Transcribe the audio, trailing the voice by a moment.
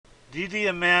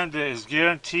DDAmanda is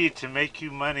guaranteed to make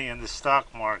you money in the stock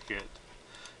market.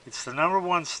 It's the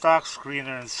 #1 stock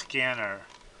screener and scanner.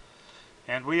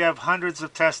 And we have hundreds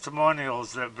of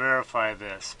testimonials that verify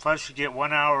this. Plus you get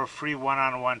 1 hour of free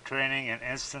one-on-one training and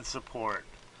instant support.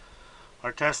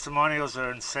 Our testimonials are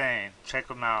insane. Check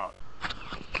them out.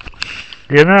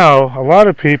 You know, a lot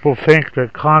of people think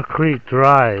that concrete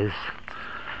dries.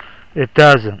 It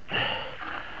doesn't.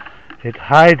 It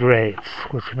hydrates,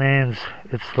 which means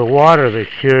it's the water that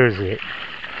cures it.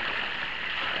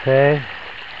 Okay?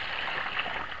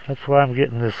 That's why I'm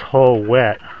getting this hole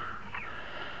wet.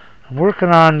 I'm working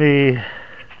on the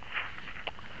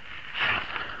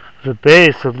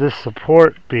base of this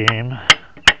support beam.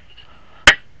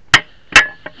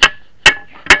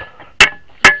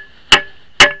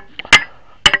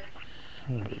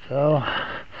 There we go.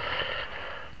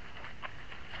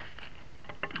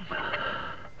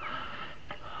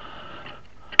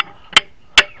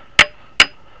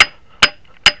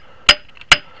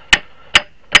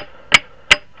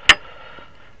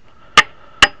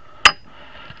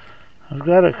 I've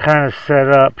got it kind of set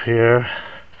up here.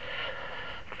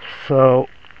 So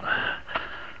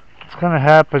what's going to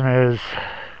happen is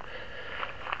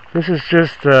this is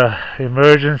just an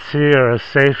emergency or a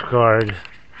safeguard.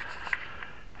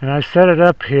 And I set it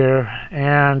up here,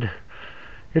 and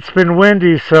it's been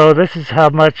windy, so this is how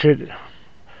much it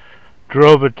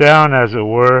drove it down, as it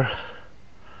were.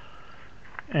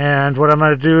 And what I'm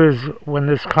going to do is, when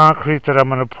this concrete that I'm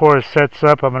going to pour sets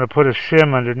up, I'm going to put a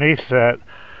shim underneath that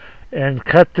and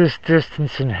cut this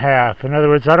distance in half. In other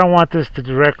words, I don't want this to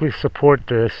directly support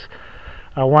this.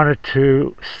 I want it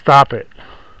to stop it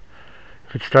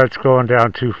if it starts going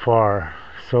down too far.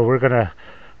 So we're going to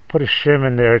put a shim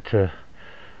in there to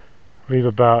leave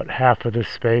about half of the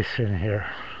space in here.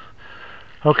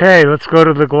 Okay, let's go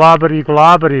to the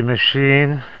globbity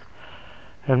machine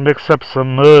and mix up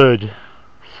some mud.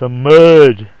 Some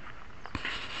mud.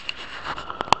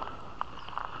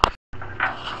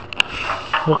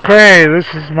 Okay, this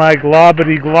is my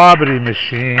globbity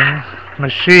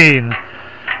machine.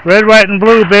 Red, white, and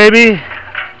blue, baby.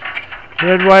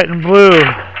 Red, white, and blue.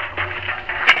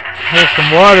 There's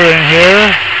some water in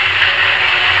here.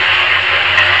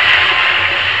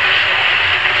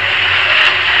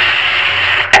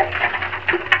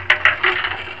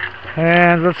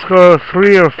 And let's go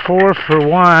 3 or 4 for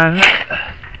 1.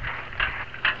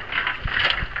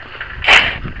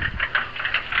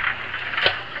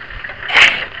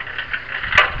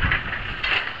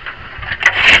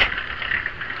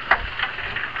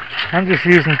 I'm just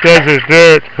using desert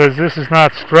dirt because this is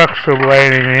not structural by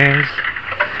any means.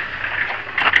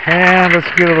 And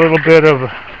let's get a little bit of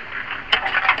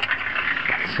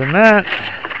cement.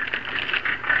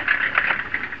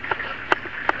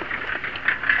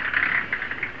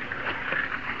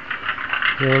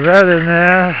 Throw that in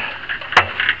there.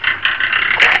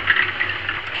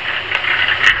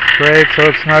 Spray it so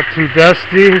it's not too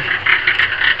dusty.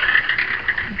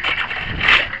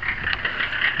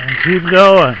 And keep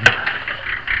going.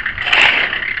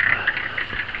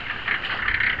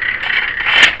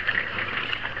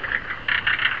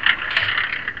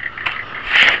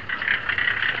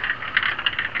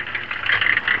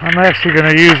 I'm actually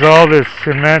going to use all this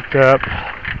cement up.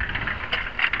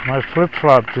 My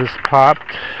flip-flop just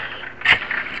popped.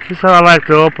 This is how I like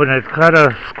to open it. Cut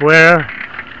a square,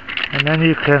 and then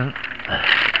you can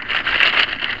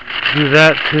do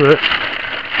that to it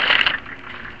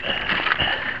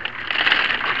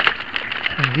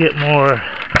and get more.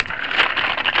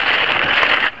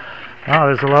 Oh,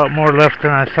 there's a lot more left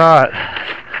than I thought.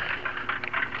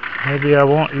 Maybe I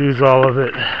won't use all of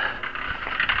it.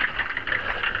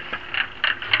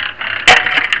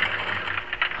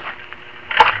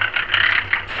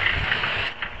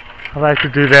 I like to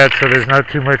do that so there's not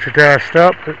too much dust.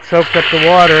 Oh, it soaked up the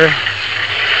water.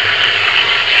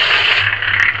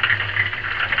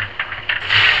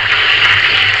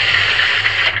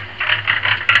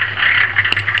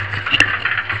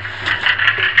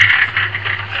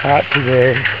 It's hot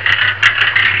today.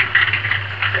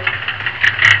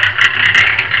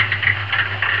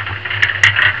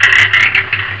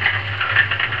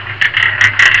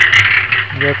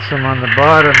 Get some on the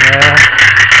bottom there.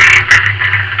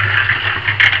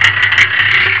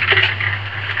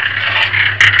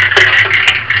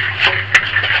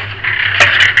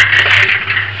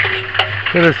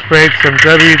 Could have sprayed some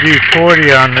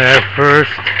WD-40 on there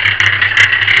first.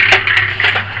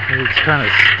 It's kind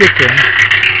of sticking.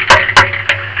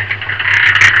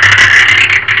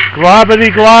 Globbity.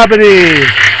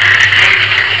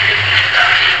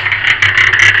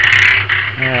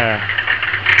 Yeah.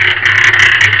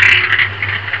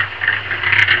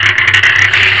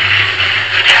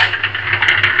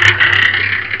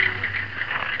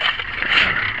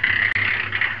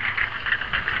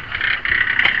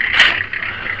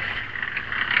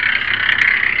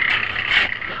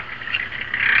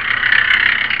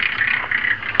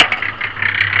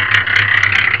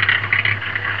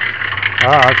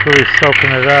 Ah, it's really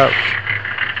soaking it up.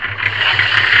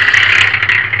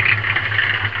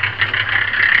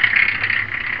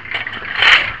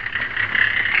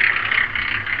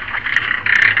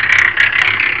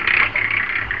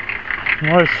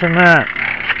 More cement.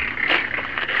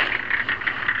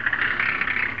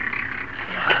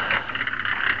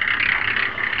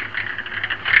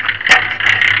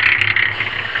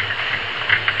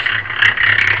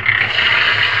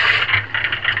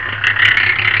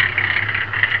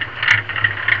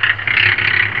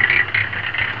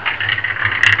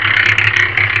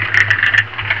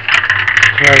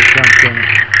 Try something.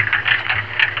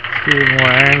 Let's give it more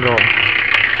angle.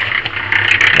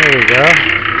 There we go.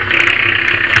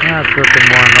 Now it's looking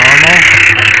more normal.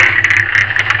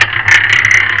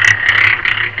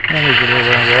 That needs a little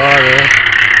bit of water.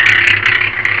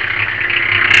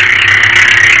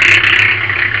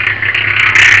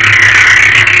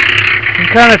 You can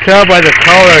kind of tell by the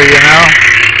color, you know.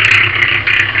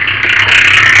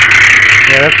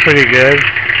 Yeah, that's pretty good.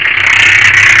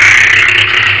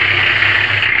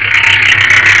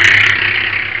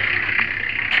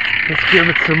 Let's give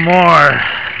it some more.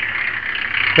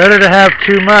 Better to have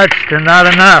too much than not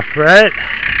enough, right?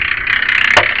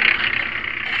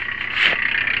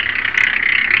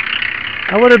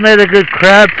 I would have made a good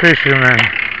crab fisherman.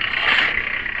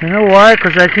 You know why?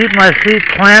 Because I keep my feet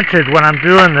planted when I'm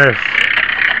doing this.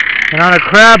 And on a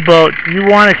crab boat, you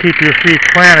want to keep your feet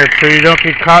planted so you don't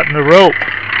get caught in the rope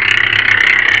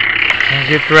and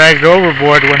get dragged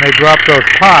overboard when they drop those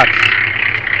pots.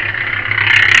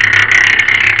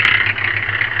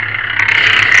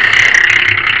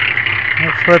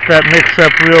 Let's let that mix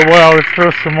up real well. Let's throw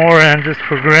some more in just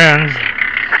for grins.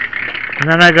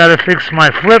 And then I gotta fix my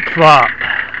flip-flop.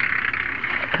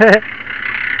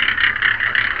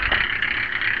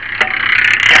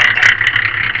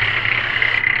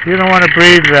 You don't want to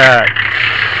breathe that.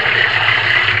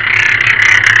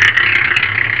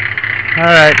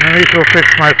 Alright, let me go fix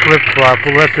my flip-flop.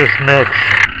 We'll let this mix.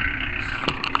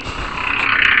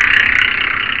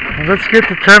 And let's get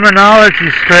the terminology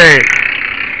straight.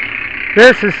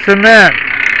 This is cement.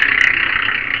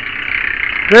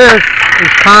 This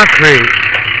is concrete.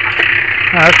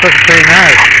 Oh, that's looking pretty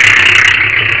nice.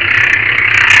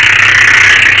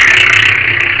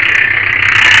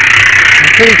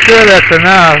 I'm pretty sure that's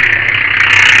enough.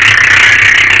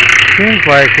 Seems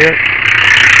like it.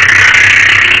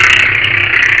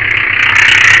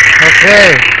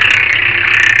 Okay.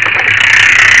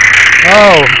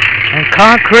 Oh, and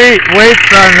concrete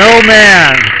waits on no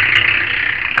man.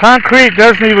 Concrete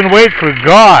doesn't even wait for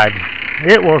God.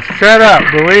 It will set up,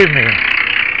 believe me.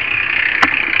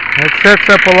 It sets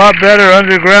up a lot better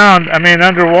underground,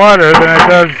 underwater than it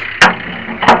does.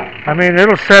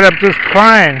 It'll set up just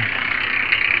fine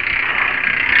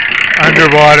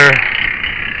underwater.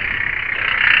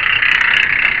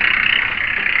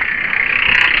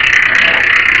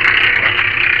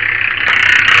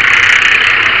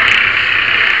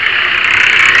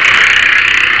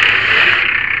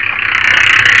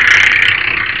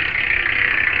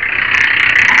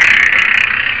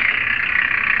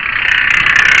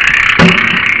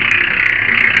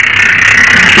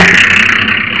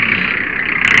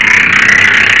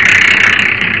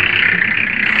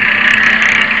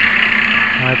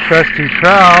 My trusty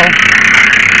trowel.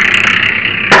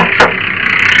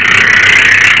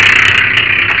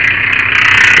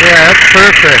 Yeah, that's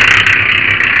perfect.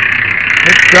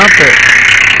 Let's dump it.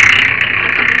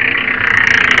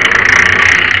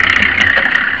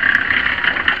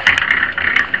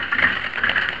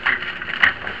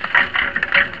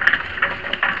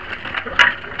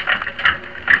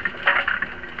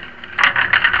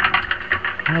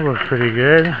 That looks pretty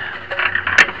good.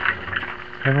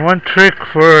 And one trick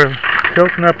for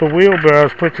tilting up a wheelbarrow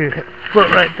is put your foot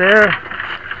right there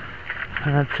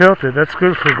and then tilt it. That's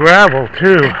good for gravel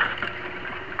too.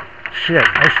 Shit,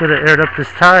 I should have aired up this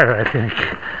tire, I think.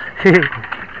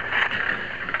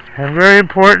 And very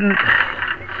important,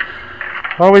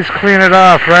 always clean it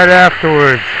off right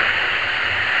afterwards.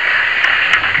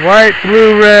 White,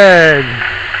 blue, red.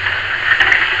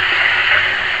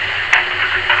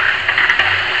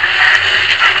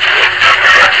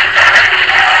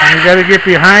 You got to get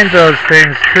behind those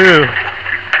things too.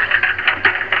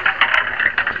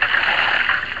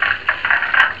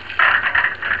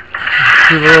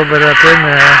 See a little bit up in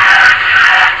there.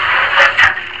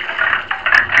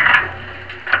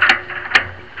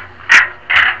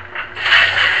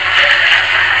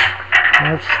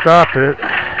 Let's stop it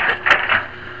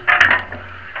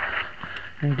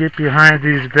and get behind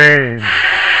these bays.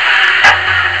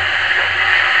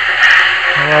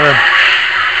 A lot of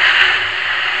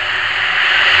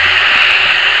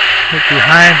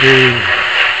behind these.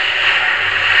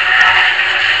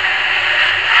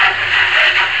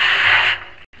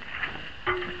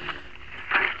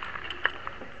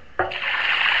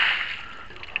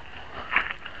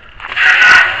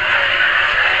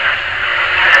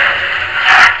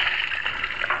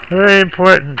 Very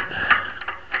important.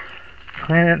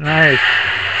 Clean it nice.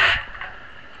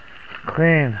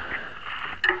 Clean.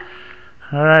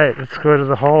 Alright, let's go to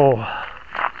the hole.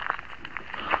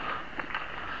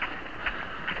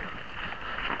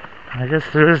 I guess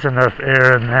there is enough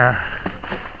air in there.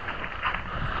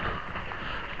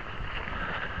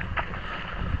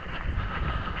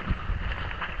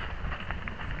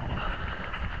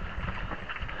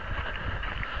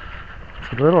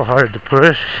 It's a little hard to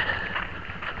push.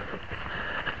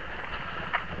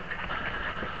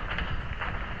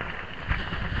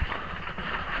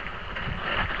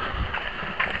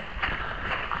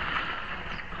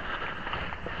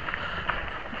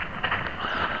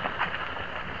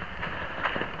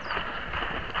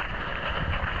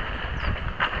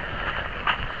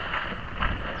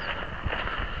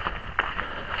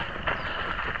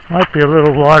 Might be a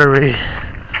little watery.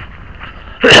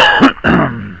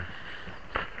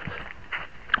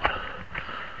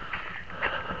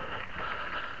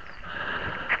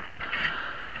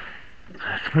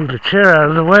 Let's move the chair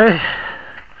out of the way.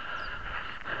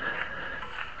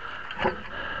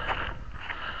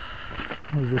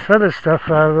 Move this other stuff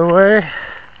out of the way.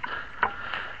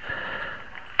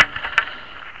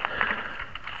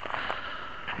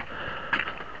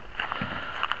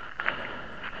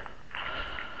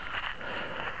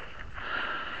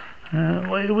 And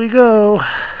away we go.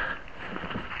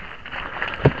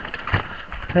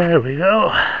 There we go.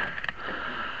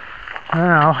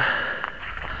 Now,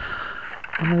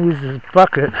 I'm going to use this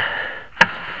bucket.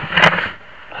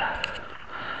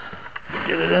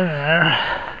 Get it in there.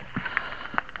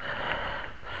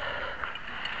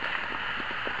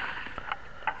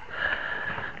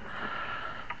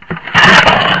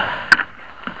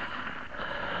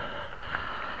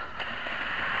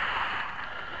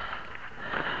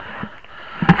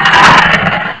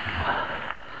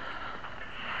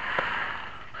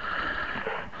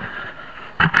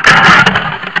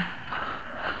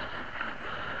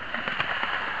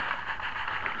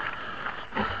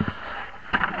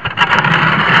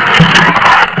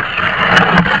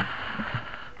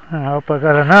 I hope I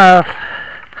got enough.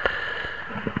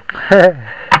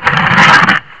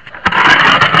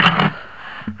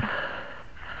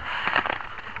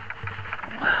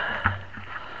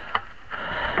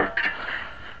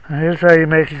 Here's how you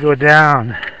make it go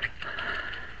down.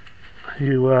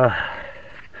 You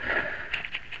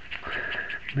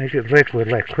make it liquid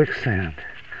like quicksand.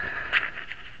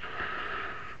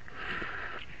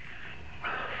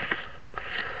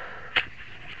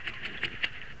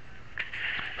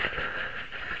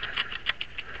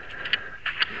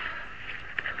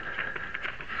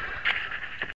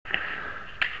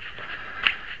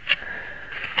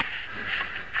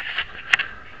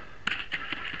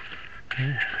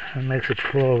 It makes it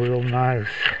flow real nice.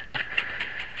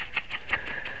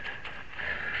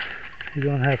 You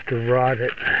don't have to rod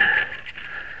it.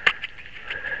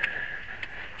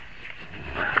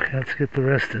 Okay, let's get the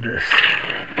rest of this.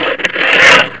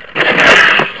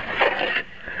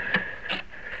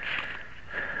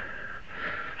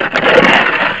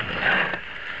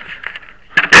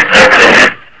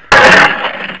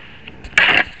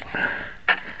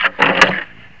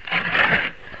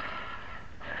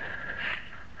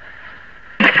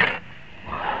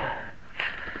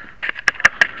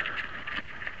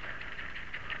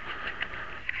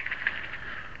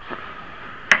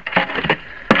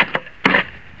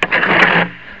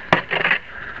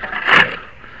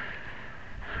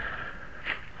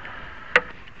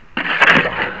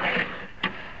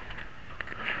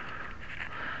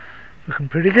 Looking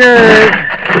pretty good.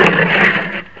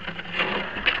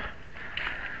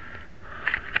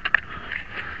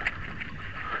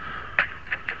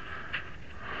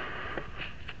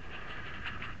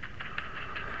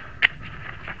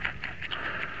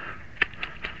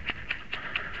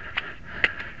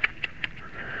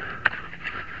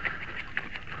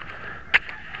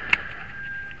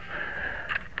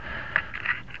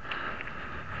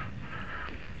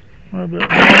 A little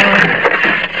bit more.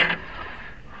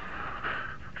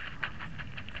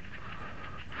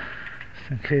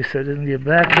 In case I didn't get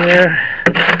back there.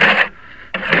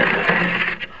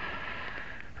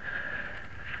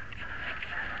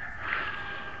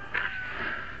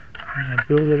 And I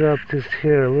build it up just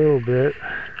here a little bit.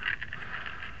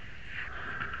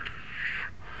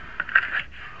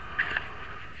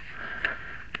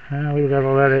 Now we've got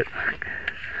to let it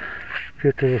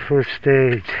get to the first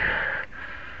stage.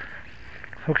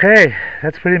 Okay,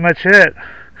 that's pretty much it.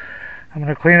 I'm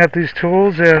going to clean up these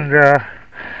tools and we're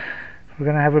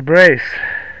going to have a brace.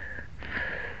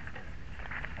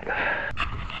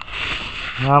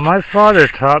 Now my father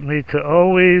taught me to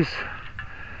always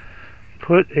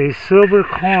put a silver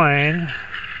coin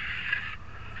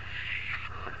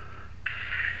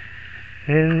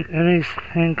in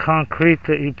anything concrete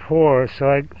that you pour.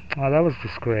 So oh, that was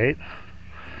just great.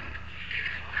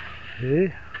 See?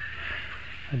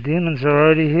 The demons are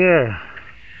already here.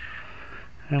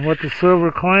 And what the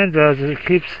silver coin does is it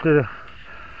keeps the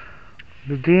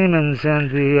demons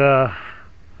and the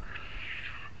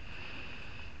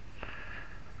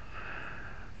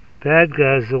bad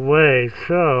guys away.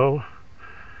 So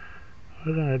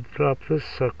we're going to drop this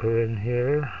sucker in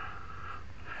here.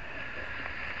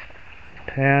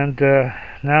 And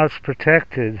now it's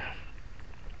protected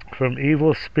from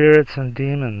evil spirits and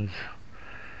demons.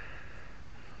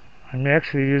 I'm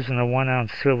actually using a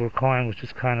 1-ounce silver coin, which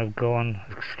is kind of going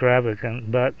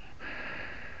extravagant, but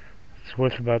it's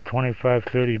worth about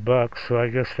 25-30 bucks, so I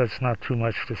guess that's not too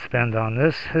much to spend on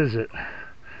this, is it?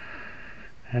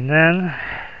 And then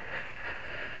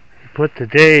you put the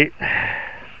date.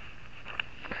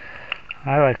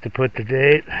 I like to put the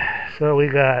date. So we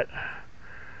got,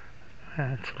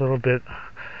 it's a little bit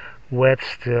wet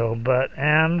still, but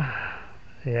yeah,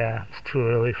 it's too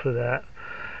early for that.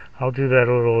 I'll do that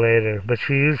a little later. But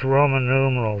you use Roman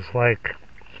numerals, like,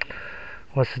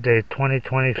 what's the date?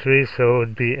 2023, so it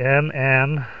would be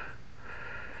MM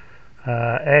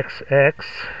XX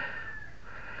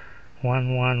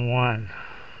 111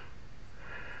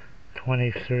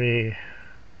 23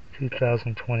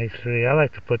 2023. I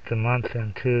like to put the month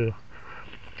in too,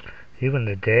 even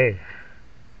the day.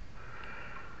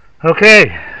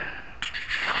 Okay.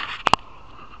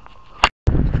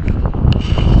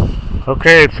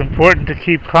 Okay, it's important to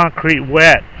keep concrete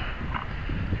wet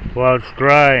while it's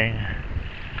drying.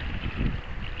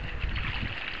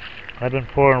 I've been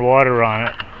pouring water on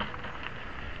it.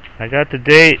 I got the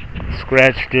date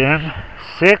scratched in.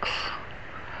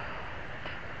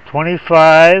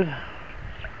 6/25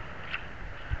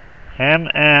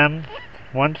 MM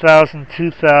 1000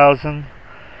 2000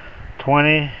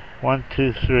 20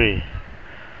 123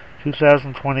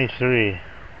 2023.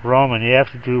 Roman. You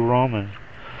have to do Roman.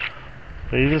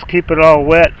 But you just keep it all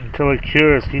wet until it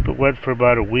cures. Keep it wet for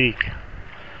about a week.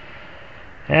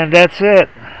 And that's it.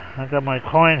 I got my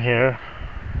coin here.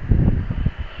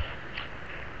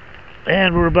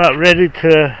 And we're about ready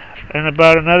to, in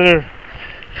about another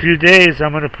few days,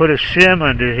 I'm going to put a shim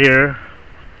under here.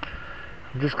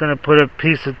 I'm just going to put a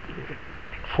piece of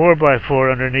 4x4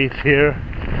 underneath here.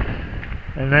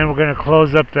 And then we're going to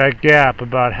close up that gap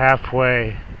about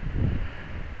halfway.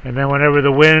 And then whenever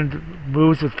the wind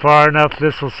moves it far enough,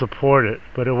 this will support it,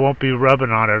 but it won't be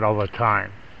rubbing on it all the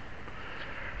time.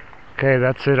 Okay,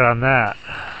 that's it on that.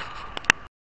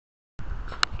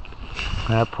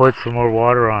 I poured some more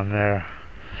water on there.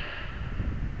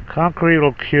 Concrete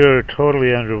will cure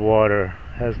totally underwater.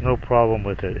 Has no problem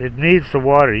with it. It needs the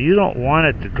water. You don't want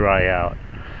it to dry out.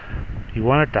 You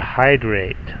want it to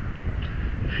hydrate.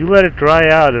 If you let it dry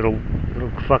out, it'll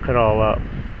fuck it all up.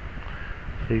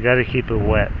 So you got to keep it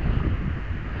wet.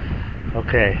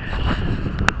 Okay.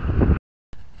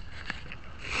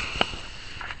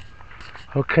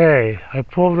 Okay, I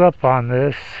pulled up on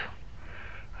this.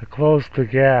 I closed the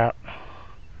gap.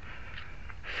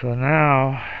 So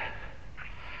now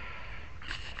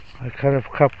I cut a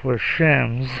couple of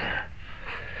shims.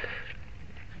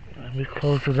 And we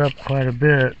closed it up quite a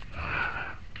bit.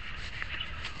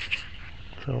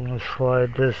 So I'm going to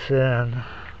slide this in.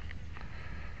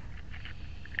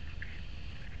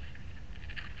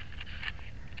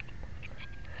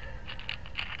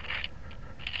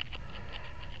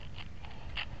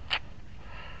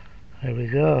 There we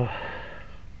go.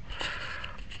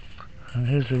 And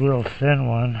here's a real thin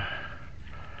one. I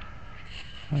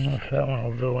don't know if that one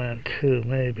will go in too,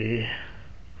 maybe.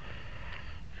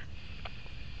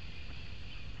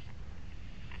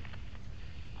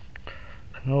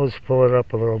 I can always pull it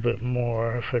up a little bit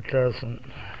more if it doesn't.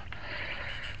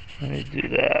 Let me do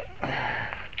that.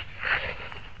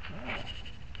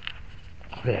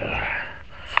 There.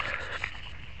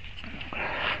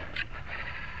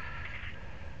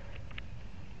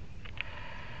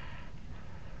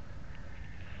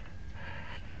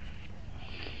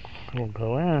 We'll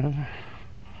go in.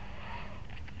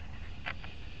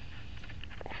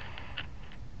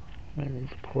 Maybe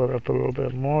pull it up a little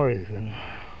bit more even.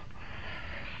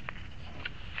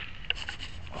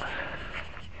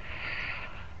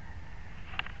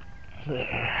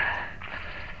 There.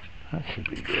 That should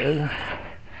be good.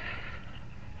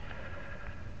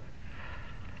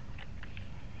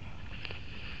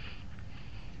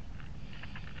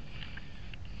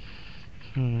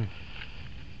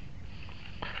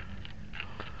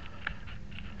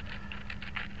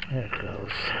 There it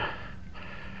goes.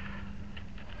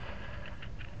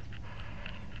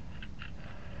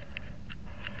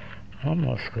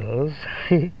 Almost goes.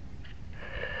 Go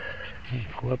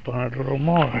up on it a little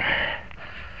more.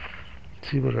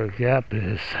 See what our gap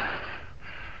is.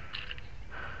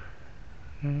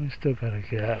 And we still got a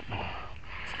gap.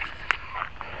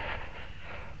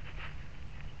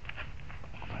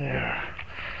 There.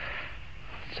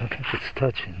 So I think it's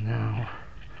touching now.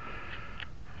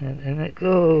 And in it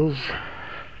goes.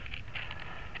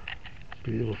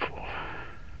 Beautiful.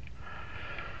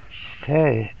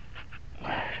 Okay.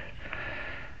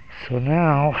 So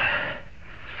now,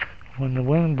 when the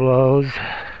wind blows,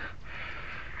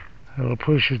 it'll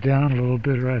push it down a little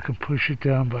bit, or I can push it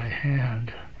down by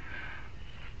hand.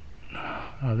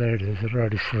 Oh, there it is. It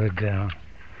already slid down.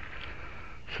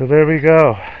 So there we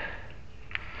go.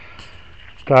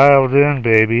 Dialed in,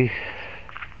 baby.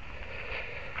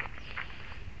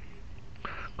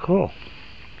 Cool.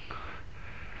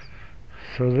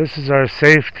 So this is our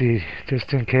safety,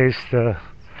 just in case the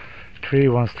tree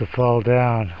wants to fall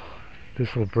down.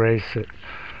 This will brace it.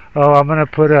 Oh, I'm going to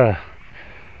put a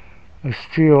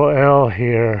steel L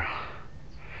here,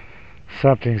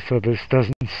 something so this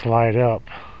doesn't slide up.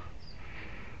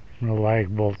 I'm going to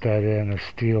lag bolt that in, a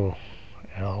steel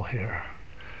L here.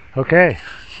 Okay.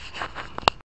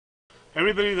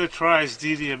 Everybody that tries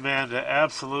DDAmanda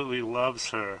absolutely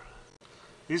loves her.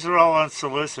 These are all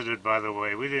unsolicited, by the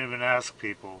way. We didn't even ask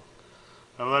people.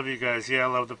 I love you guys. Yeah, I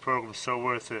love the program. So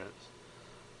worth it.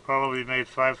 Probably made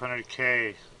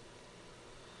 500K.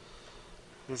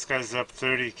 This guy's up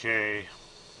 30K.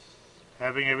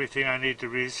 Having everything I need to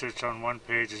research on one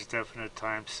page is definite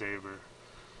time saver.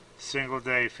 Single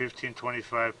day,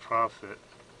 1525 profit.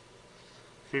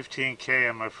 15K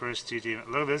on my first DD.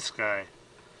 Look at this guy.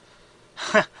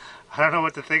 I don't know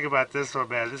what to think about this one,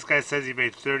 man. This guy says he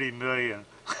made 30 million.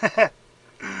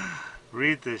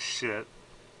 Read this shit.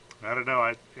 I don't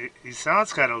know. He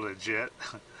sounds kind of legit.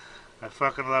 I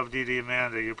fucking love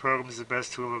DDAmanda. Your program is the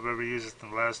best tool I've ever used in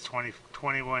the last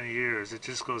 21 years. It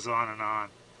just goes on and on.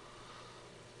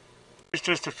 Here's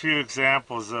just a few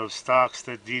examples of stocks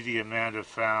that DDAmanda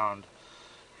found.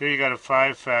 Here you got a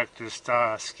 5-factor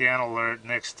scan alert.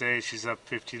 Next day she's up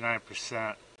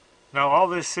 59%. Now all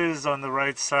this is on the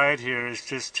right side here is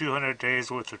just 200 days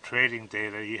worth of trading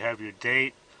data. You have your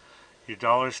date, your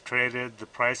dollars traded, the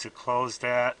price it closed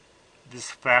at, this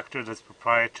factor that's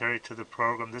proprietary to the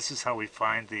program. This is how we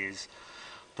find these.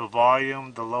 The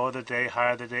volume, the lower the day,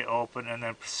 higher the day open, and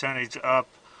then percentage up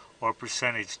or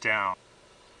percentage down.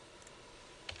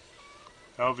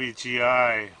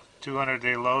 LVGI,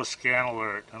 200-day low scan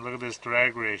alert. And look at this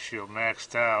drag ratio,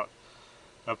 maxed out.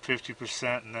 Up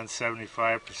 50% and then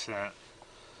 75%.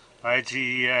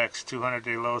 IGEX,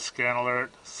 200-day low scan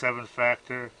alert,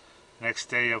 7-factor. Next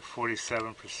day up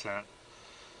 47%.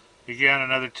 Again,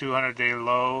 another 200-day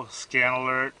low scan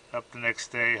alert, up the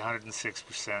next day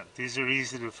 106%. These are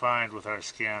easy to find with our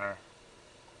scanner.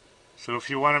 So if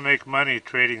you want to make money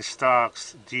trading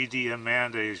stocks,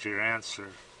 DDAmanda is your answer.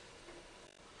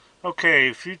 Okay,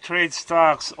 if you trade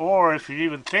stocks, or if you're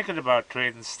even thinking about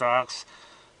trading stocks,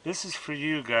 this is for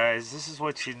you guys. This is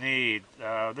what you need.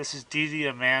 This is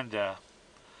DDAmanda.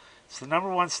 It's the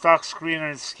 #1 stock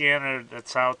screener and scanner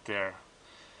that's out there.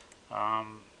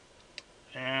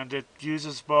 And it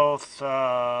uses both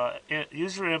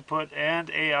user input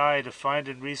and AI to find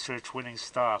and research winning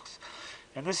stocks.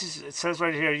 And this is, it says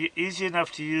right here, easy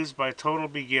enough to use by total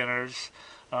beginners.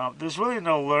 There's really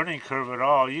no learning curve at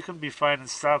all. You can be finding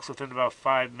stocks within about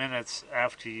 5 minutes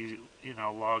after you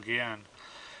log in.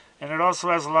 And it also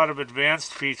has a lot of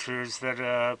advanced features that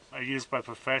are used by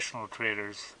professional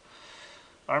traders.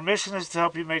 Our mission is to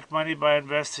help you make money by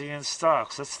investing in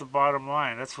stocks. That's the bottom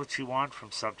line. That's what you want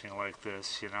from something like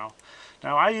this,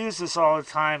 Now, I use this all the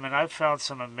time, and I've found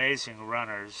some amazing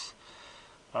runners.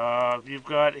 You've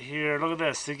got here, look at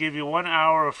this. They give you 1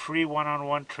 hour of free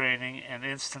one-on-one training and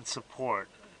instant support.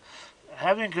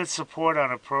 Having good support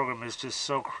on a program is just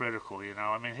so critical,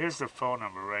 I mean, here's their phone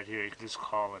number right here. You can just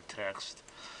call and text.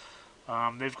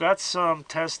 They've got some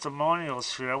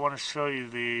testimonials here. I want to show you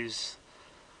these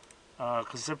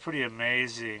because they're pretty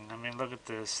amazing. I mean, look at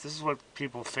this. This is what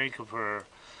people think of her.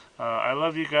 I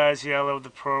love you guys. Yeah, I love the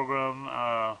program.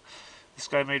 This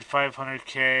guy made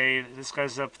 500K. This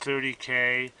guy's up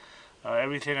 30K.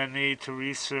 Everything I need to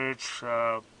research.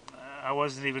 I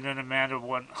wasn't even in Amanda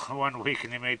one week,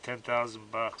 and he made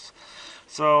 $10,000.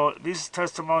 So these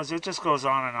testimonials, it just goes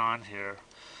on and on here.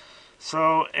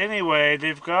 So anyway,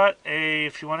 they've got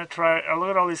if you want to try, look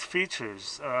at all these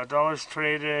features. Dollars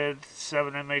traded,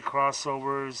 7 MA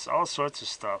crossovers, all sorts of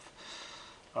stuff.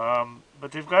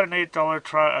 But they've got an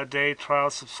 $8 a day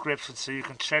trial subscription, so you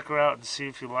can check her out and see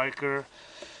if you like her.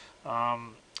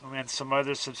 And then some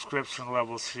other subscription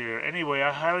levels here. Anyway,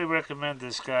 I highly recommend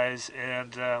this, guys,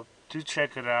 and do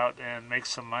check it out and make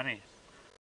some money.